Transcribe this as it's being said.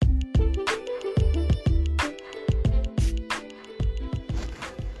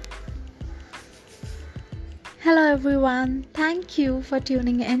Hello everyone, thank you for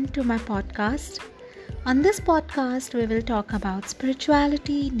tuning in to my podcast. On this podcast, we will talk about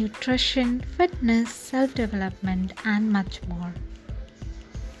spirituality, nutrition, fitness, self-development and much more.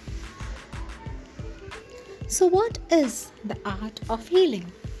 So what is the art of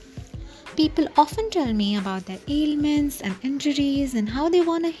healing? People often tell me about their ailments and injuries and how they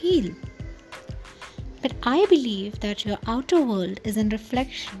want to heal. But I believe that your outer world is a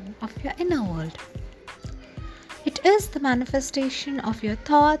reflection of your inner world. It is the manifestation of your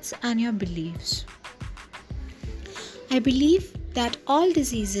thoughts and your beliefs. I believe that all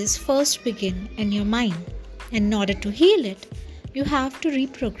diseases first begin in your mind. In order to heal it, you have to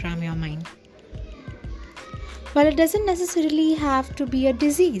reprogram your mind. Well, it doesn't necessarily have to be a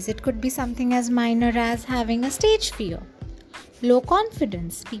disease. It could be something as minor as having a stage fear, low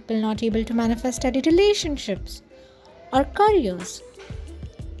confidence, people not able to manifest steady relationships, or careers.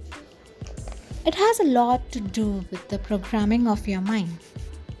 It has a lot to do with the programming of your mind.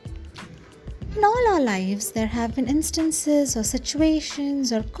 In all our lives, there have been instances or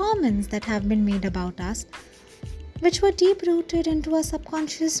situations or comments that have been made about us which were deep-rooted into our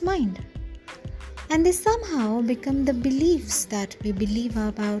subconscious mind. And they somehow become the beliefs that we believe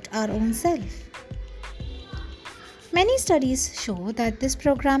about our own self. Many studies show that this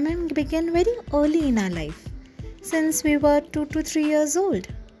programming began very early in our life, since we were 2 to 3 years old.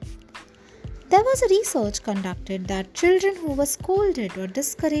 There was a research conducted that children who were scolded or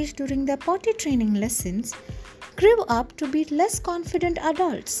discouraged during their potty training lessons grew up to be less confident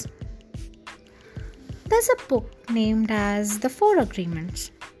adults. There's a book named as The 4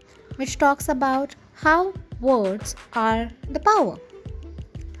 Agreements, which talks about how words are the power.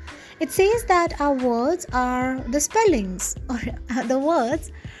 It says that our words are the spellings, or the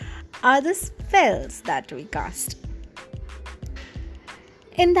words are the spells that we cast.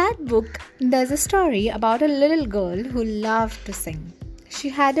 In that book, there's a story about a little girl who loved to sing. She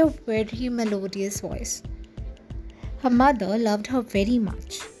had a very melodious voice. Her mother loved her very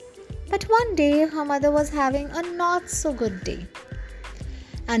much. But one day, her mother was having a not so good day.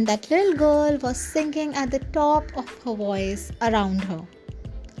 And that little girl was singing at the top of her voice around her.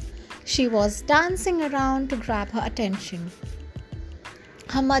 She was dancing around to grab her attention.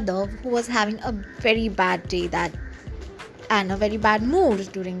 Her mother, who was having a very bad day and a very bad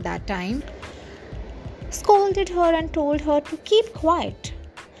mood during that time, scolded her and told her to keep quiet.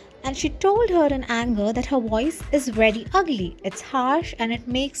 And she told her in anger that her voice is very ugly, it's harsh and it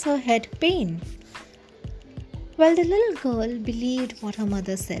makes her head pain. Well, the little girl believed what her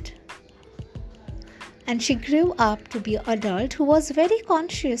mother said. And she grew up to be an adult who was very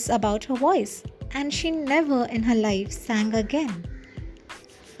conscious about her voice, and she never in her life sang again.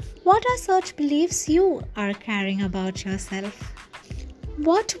 What are such beliefs you are carrying about yourself?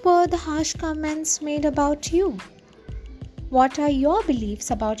 What were the harsh comments made about you? What are your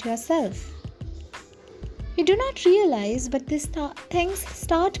beliefs about yourself? You do not realize, but these things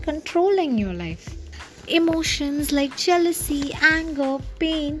start controlling your life. Emotions like jealousy, anger,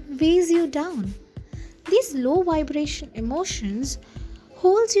 pain weighs you down. These low vibration emotions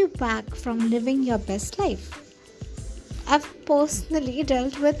hold you back from living your best life. I've personally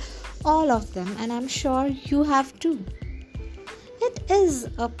dealt with all of them, and I'm sure you have too. It is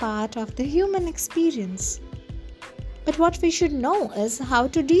a part of the human experience. But what we should know is how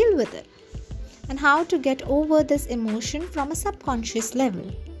to deal with it and how to get over this emotion from a subconscious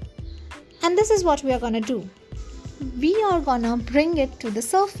level. And this is what we are going to do. We are going to bring it to the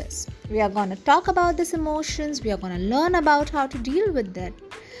surface. We are going to talk about these emotions. We are going to learn about how to deal with it.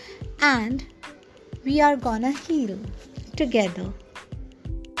 And we are going to heal together.